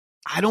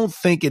I don't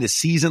think in a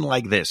season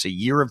like this, a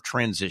year of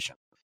transition,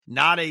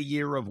 not a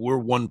year of we're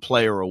one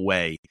player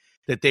away,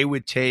 that they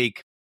would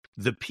take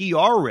the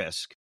PR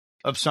risk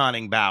of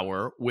signing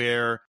Bauer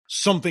where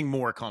something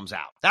more comes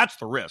out. That's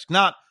the risk,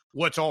 not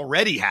what's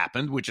already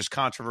happened, which is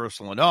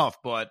controversial enough,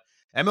 but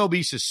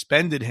MLB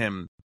suspended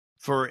him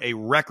for a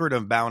record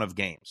amount of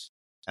games.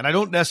 And I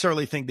don't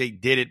necessarily think they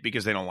did it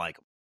because they don't like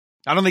him.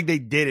 I don't think they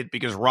did it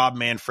because Rob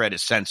Manfred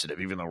is sensitive,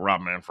 even though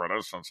Rob Manfred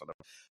is sensitive.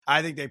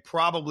 I think they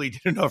probably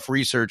did enough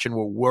research and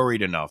were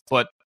worried enough.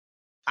 But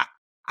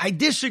I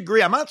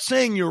disagree. I'm not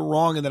saying you're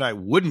wrong and that I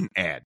wouldn't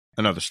add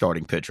another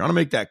starting pitcher. I want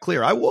to make that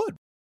clear. I would.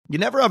 You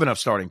never have enough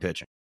starting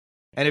pitching.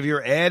 And if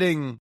you're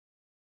adding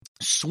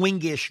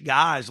swingish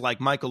guys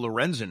like Michael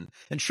Lorenzen,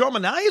 and Sean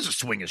Manaea is a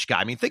swingish guy.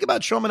 I mean, think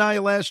about Sean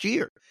Manaea last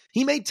year.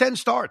 He made 10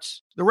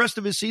 starts. The rest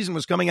of his season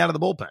was coming out of the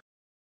bullpen.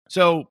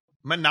 So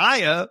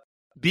Manaea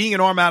being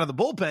an arm out of the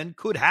bullpen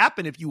could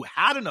happen if you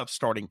had enough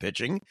starting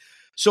pitching.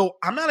 So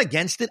I'm not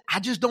against it. I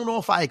just don't know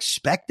if I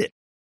expect it,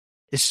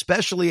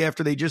 especially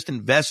after they just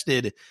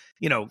invested,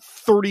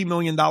 $30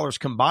 million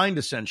combined,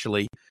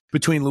 essentially,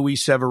 between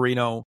Luis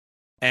Severino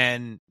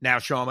and now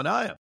Sean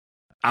Manaea.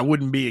 I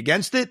wouldn't be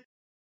against it.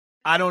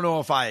 I don't know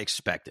if I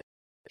expect it.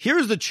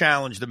 Here's the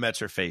challenge the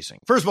Mets are facing.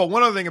 First of all,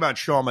 one other thing about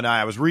Sean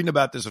Manaea. I was reading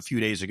about this a few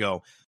days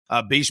ago.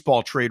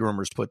 Baseball Trade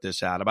Rumors put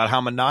this out about how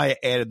Manaea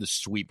added the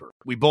sweeper.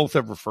 We both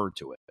have referred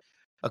to it.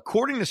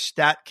 According to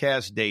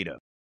StatCast data,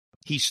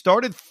 he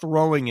started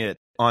throwing it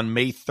on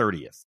May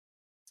 30th.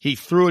 He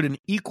threw it an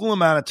equal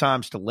amount of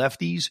times to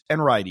lefties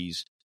and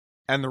righties,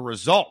 and the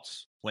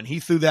results when he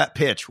threw that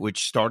pitch,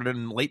 which started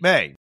in late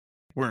May,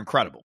 were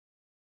incredible.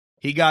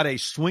 He got a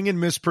swing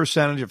and miss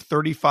percentage of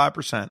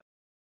 35%.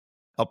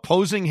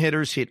 Opposing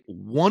hitters hit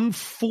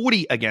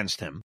 140 against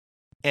him,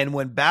 and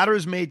when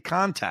batters made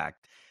contact,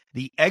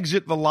 the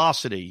exit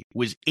velocity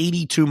was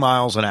 82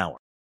 miles an hour.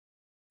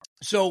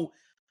 So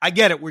I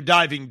get it. We're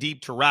diving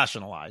deep to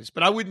rationalize,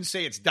 but I wouldn't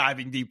say it's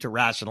diving deep to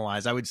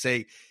rationalize. I would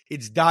say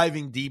it's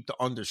diving deep to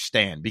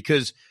understand,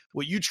 because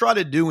what you try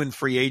to do in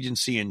free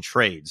agency and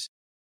trades,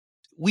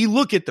 we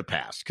look at the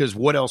past, because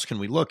what else can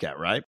we look at,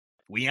 right?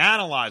 We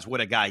analyze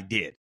what a guy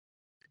did,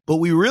 but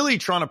we really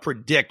trying to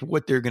predict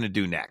what they're going to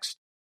do next.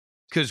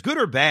 Because good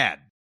or bad,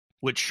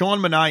 what Sean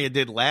Manaea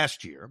did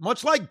last year,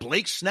 much like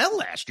Blake Snell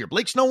last year.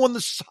 Blake Snell won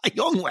the Cy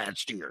Young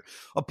last year.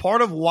 A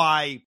part of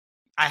why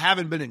I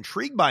haven't been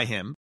intrigued by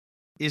him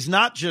is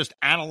not just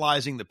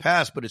analyzing the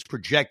past, but it's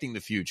projecting the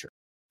future.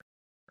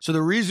 So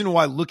the reason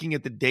why looking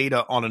at the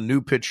data on a new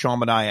pitch Sean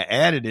Manaea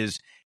added is,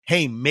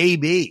 hey,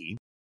 maybe,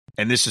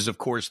 and this is, of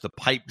course, the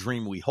pipe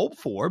dream we hope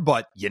for,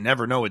 but you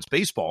never know, it's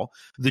baseball.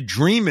 The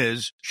dream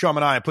is Sean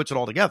Manaea puts it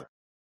all together.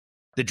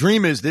 The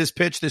dream is this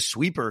pitch, this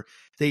sweeper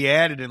they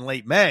added in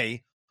late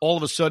May, all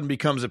of a sudden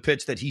becomes a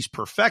pitch that he's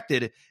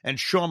perfected, and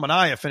Sean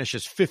Manaea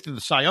finishes 5th in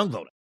the Cy Young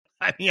voting.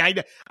 I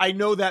mean, I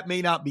know that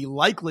may not be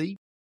likely,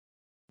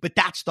 but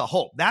that's the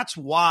hope. That's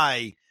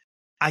why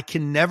I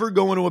can never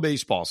go into a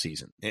baseball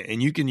season,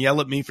 and you can yell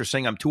at me for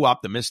saying I'm too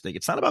optimistic.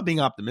 It's not about being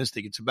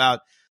optimistic. It's about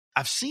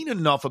I've seen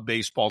enough of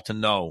baseball to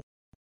know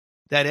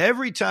that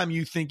every time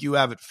you think you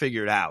have it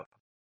figured out,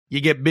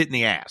 you get bit in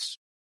the ass.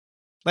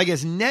 Like,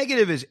 as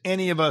negative as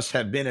any of us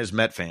have been as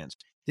Met fans,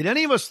 did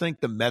any of us think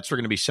the Mets were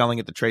going to be selling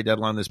at the trade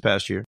deadline this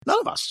past year? None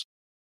of us.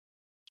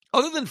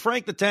 Other than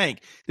Frank the Tank,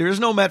 there is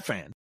no Met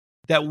fan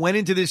that went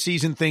into this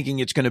season thinking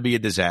it's going to be a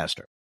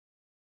disaster.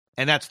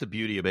 And that's the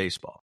beauty of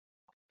baseball,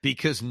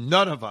 because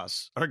none of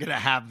us are going to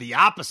have the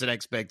opposite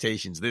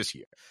expectations this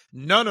year.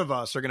 None of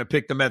us are going to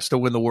pick the Mets to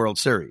win the World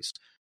Series.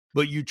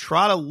 But you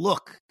try to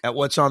look at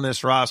what's on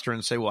this roster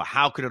and say, well,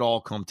 how could it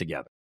all come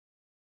together?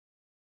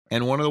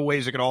 And one of the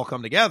ways it could all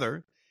come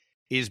together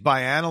is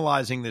by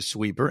analyzing this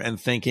sweeper and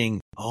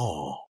thinking,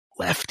 oh,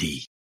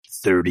 lefty,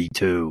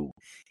 32.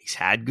 He's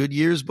had good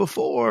years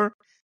before.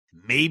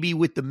 Maybe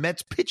with the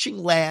Mets pitching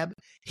lab,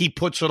 he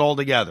puts it all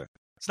together.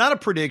 It's not a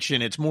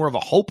prediction. It's more of a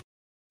hope.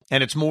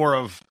 And it's more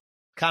of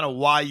kind of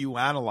why you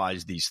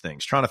analyze these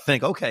things, trying to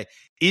think, okay,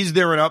 is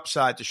there an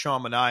upside to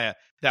Sean Manaea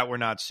that we're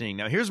not seeing?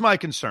 Now, here's my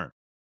concern,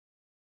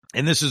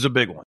 and this is a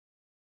big one.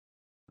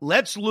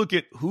 Let's look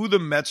at who the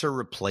Mets are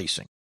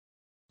replacing.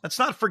 Let's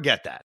not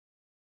forget that.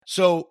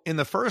 So in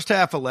the first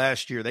half of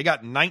last year, they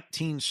got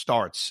 19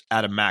 starts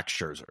out of Max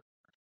Scherzer.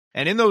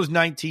 And in those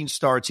 19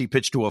 starts, he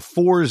pitched to a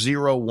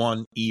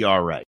 4.01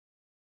 ERA.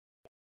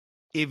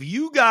 If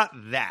you got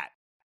that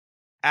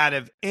out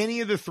of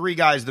any of the three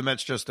guys the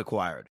Mets just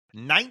acquired,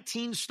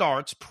 19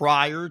 starts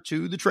prior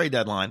to the trade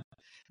deadline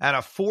at a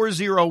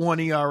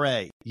 4.01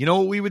 ERA, you know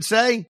what we would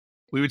say?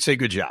 We would say,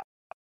 good job.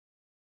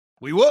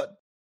 We would.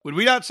 Would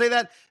we not say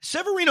that?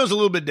 Severino's a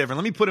little bit different.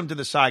 Let me put him to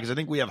the side because I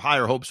think we have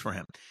higher hopes for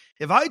him.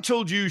 If I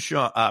told you,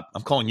 Sean,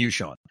 I'm calling you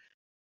Sean,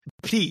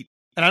 Pete,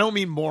 and I don't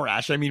mean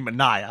Morash, I mean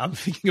Manaea. I'm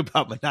thinking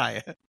about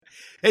Manaea.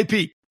 Hey,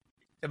 Pete,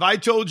 if I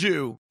told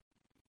you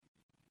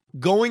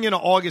going into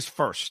August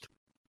 1st,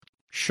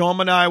 Sean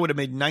Manaea would have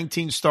made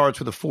 19 starts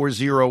with a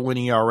 4.0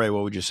 winning ERA,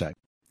 what would you say?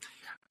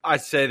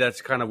 I'd say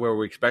that's kind of where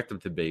we expect him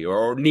to be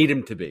or need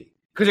him to be.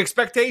 Because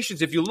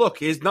expectations, if you look,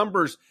 his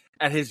numbers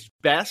at his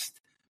best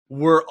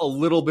were a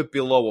little bit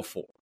below a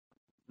 4,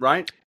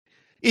 right?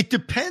 It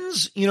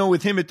depends,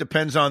 with him, it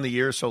depends on the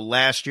year. So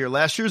last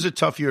year's a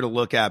tough year to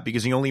look at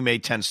because he only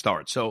made 10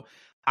 starts. So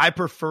I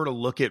prefer to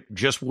look at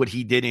just what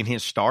he did in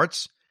his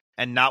starts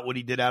and not what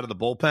he did out of the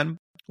bullpen.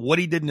 What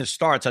he did in his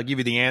starts, I'll give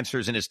you the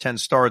answers. In his 10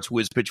 starts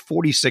was pitch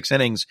 46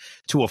 innings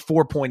to a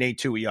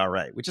 4.82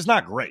 ERA, which is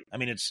not great. I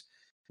mean, it's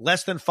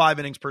less than 5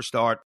 innings per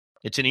start.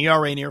 It's an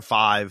ERA near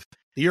 5.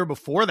 The year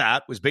before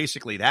that was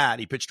basically that.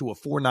 He pitched to a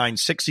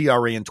 4.96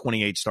 ERA in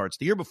 28 starts.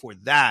 The year before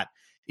that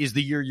is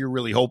the year you're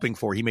really hoping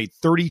for. He made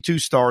 32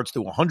 starts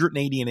to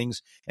 180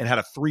 innings and had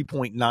a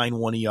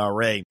 3.91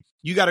 ERA.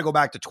 You got to go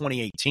back to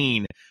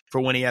 2018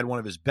 for when he had one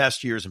of his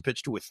best years and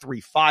pitched to a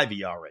 3.5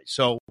 ERA.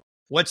 So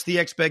what's the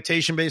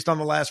expectation based on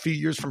the last few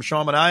years from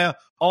Sean Manaea?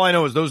 All I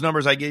know is those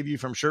numbers I gave you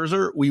from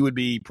Scherzer, we would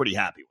be pretty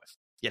happy with.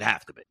 You'd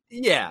have to be.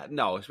 Yeah,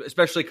 no,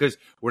 especially because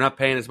we're not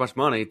paying as much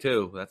money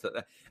too.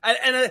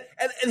 And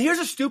here's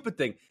a stupid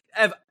thing,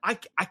 Ev. I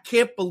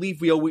can't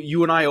believe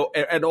you and I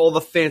and all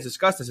the fans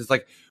discuss this. It's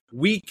like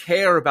we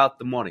care about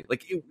the money.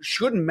 Like it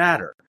shouldn't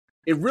matter.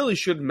 It really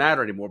shouldn't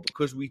matter anymore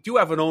because we do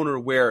have an owner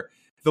where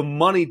the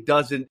money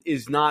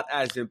is not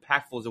as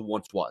impactful as it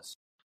once was.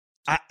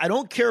 I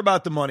don't care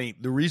about the money.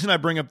 The reason I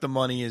bring up the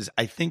money is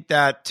I think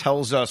that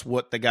tells us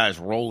what the guy's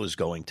role is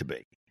going to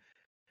be.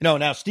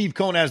 Now Steve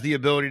Cohen has the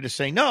ability to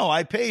say, no,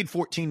 I paid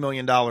 $14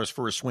 million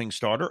for a swing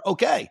starter.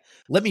 Okay,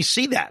 let me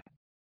see that.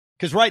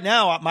 Because right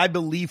now, my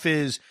belief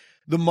is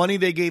the money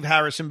they gave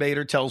Harrison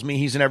Bader tells me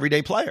he's an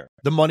everyday player.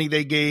 The money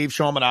they gave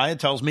Sean Manaea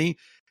tells me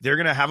they're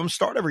going to have him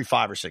start every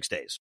 5 or 6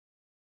 days.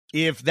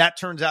 If that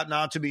turns out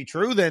not to be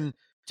true, then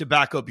to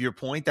back up your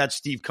point, that's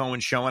Steve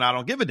Cohen showing I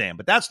don't give a damn.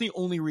 But that's the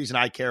only reason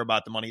I care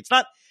about the money. It's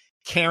not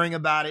caring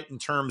about it in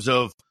terms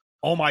of,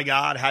 oh my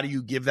God, how do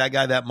you give that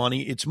guy that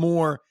money? It's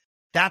more,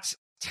 that's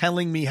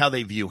telling me how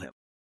they view him.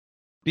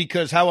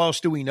 Because how else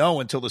do we know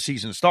until the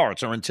season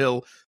starts or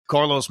until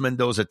Carlos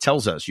Mendoza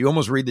tells us? You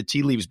almost read the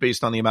tea leaves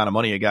based on the amount of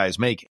money a guy is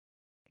making.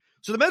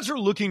 So the Mets are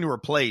looking to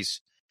replace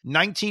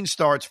 19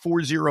 starts,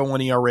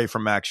 4.01 ERA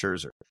from Max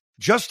Scherzer.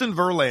 Justin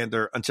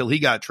Verlander, until he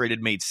got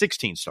traded, made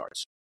 16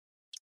 starts.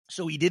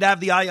 So he did have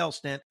the IL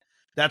stint.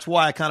 That's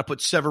why I kind of put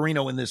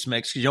Severino in this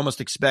mix because you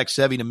almost expect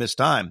Sevy to miss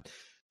time.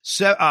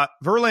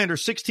 Verlander,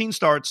 16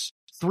 starts,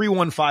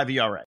 3.15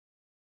 ERA.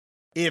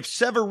 If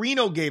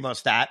Severino gave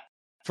us that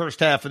first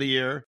half of the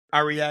year,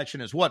 our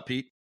reaction is what,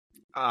 Pete?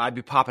 I'd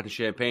be popping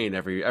champagne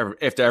after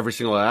every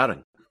single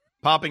outing.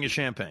 Popping a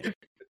champagne.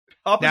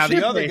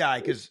 The other guy,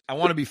 because I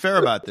want to be fair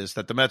about this,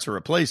 that the Mets are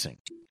replacing.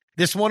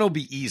 This one will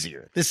be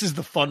easier. This is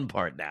the fun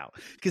part now,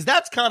 because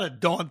that's kind of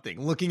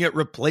daunting, looking at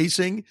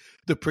replacing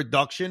the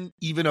production,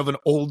 even of an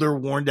older,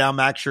 worn-down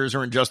Max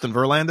Scherzer and Justin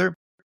Verlander.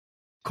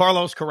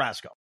 Carlos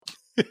Carrasco,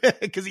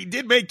 because he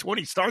did make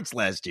 20 starts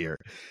last year.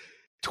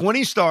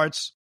 20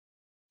 starts,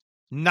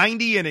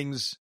 90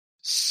 innings,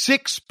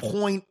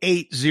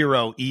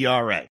 6.80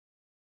 ERA,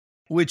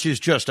 which is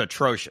just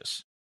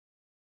atrocious.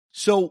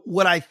 So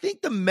what I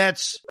think the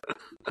Mets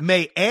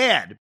may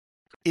add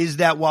is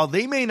that while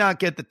they may not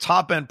get the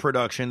top-end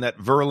production that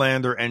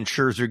Verlander and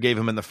Scherzer gave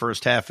him in the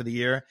first half of the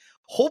year,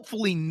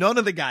 hopefully none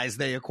of the guys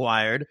they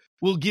acquired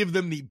will give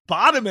them the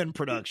bottom-end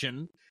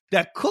production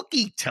that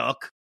Cookie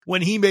took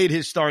when he made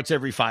his starts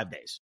every 5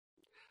 days.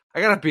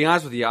 I got to be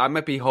honest with you. I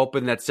might be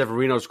hoping that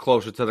Severino's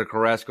closer to the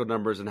Carrasco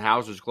numbers and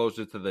Hauser's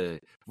closer to the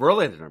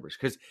Verlander numbers.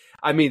 Because,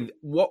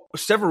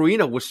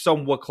 Severino was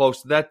somewhat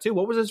close to that, too.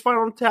 What was his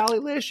final tally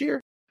last year?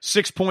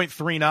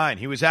 6.39.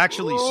 He was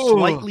actually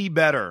slightly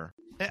better.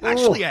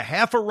 Actually, a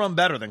half a run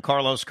better than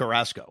Carlos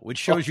Carrasco, which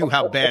shows you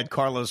how bad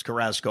Carlos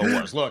Carrasco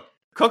was. Look,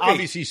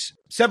 obviously,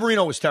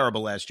 Severino was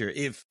terrible last year.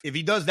 If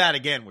he does that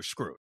again, we're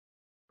screwed.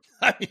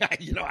 I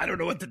don't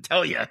know what to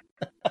tell you.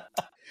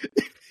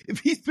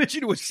 If he's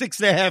pitching to a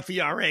 6.5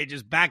 ERA,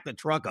 just back the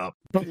truck up.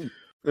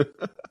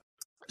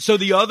 So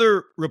the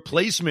other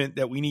replacement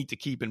that we need to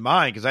keep in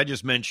mind, because I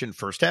just mentioned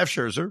first half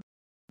Scherzer,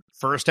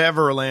 first half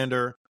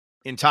Verlander,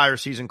 entire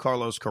season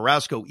Carlos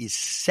Carrasco, is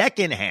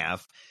second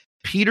half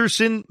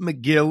Peterson,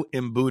 McGill,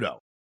 and Budo.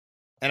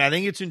 And I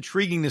think it's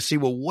intriguing to see,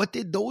 well, what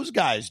did those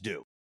guys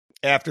do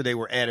after they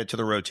were added to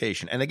the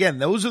rotation? And again,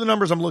 those are the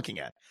numbers I'm looking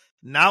at.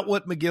 Not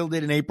what McGill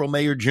did in April,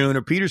 May, or June,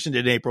 or Peterson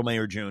did in April, May,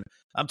 or June.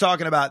 I'm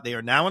talking about they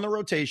are now in the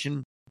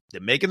rotation.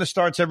 They're making the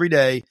starts every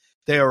day.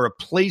 They are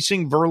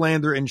replacing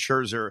Verlander and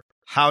Scherzer.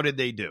 How did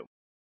they do?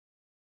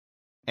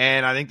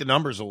 And I think the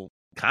numbers will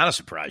kind of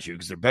surprise you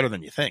because they're better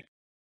than you think.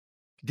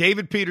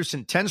 David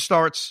Peterson, 10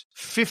 starts,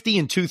 50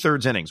 and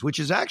 2/3 innings, which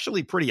is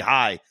actually pretty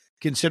high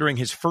considering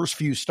his first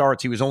few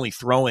starts, he was only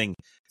throwing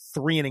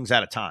 3 innings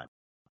at a time.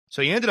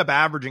 So he ended up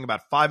averaging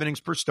about 5 innings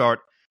per start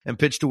and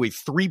pitched to a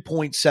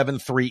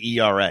 3.73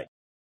 ERA.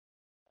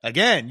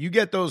 Again, you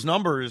get those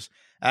numbers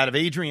out of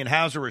Adrian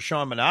Hauser or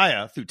Sean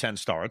Manaea through 10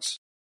 starts,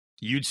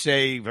 you'd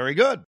say very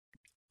good.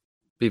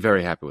 Be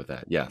very happy with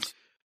that, yes.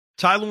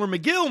 Tyler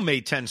McGill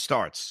made 10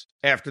 starts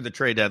after the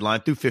trade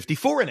deadline through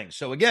 54 innings.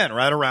 So again,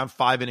 right around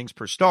 5 innings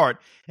per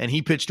start, and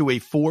he pitched to a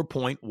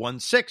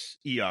 4.16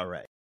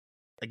 ERA.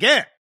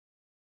 Again,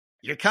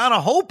 you're kind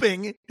of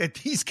hoping that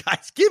these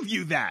guys give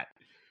you that.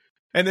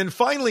 And then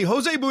finally,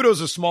 Jose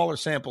Buto's a smaller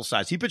sample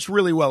size. He pitched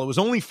really well. It was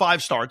only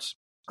 5 starts.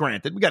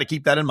 Granted, we got to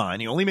keep that in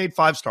mind. He only made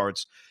 5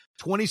 starts,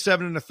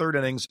 27 and a third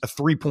innings, a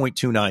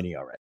 3.29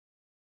 ERA.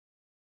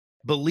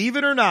 Believe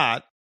it or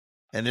not,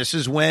 and this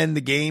is when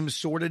the games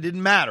sort of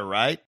didn't matter,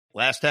 right?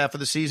 Last half of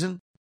the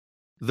season,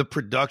 the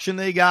production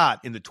they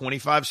got in the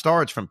 25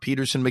 starts from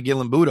Peterson,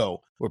 McGill, and Buto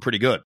were pretty good.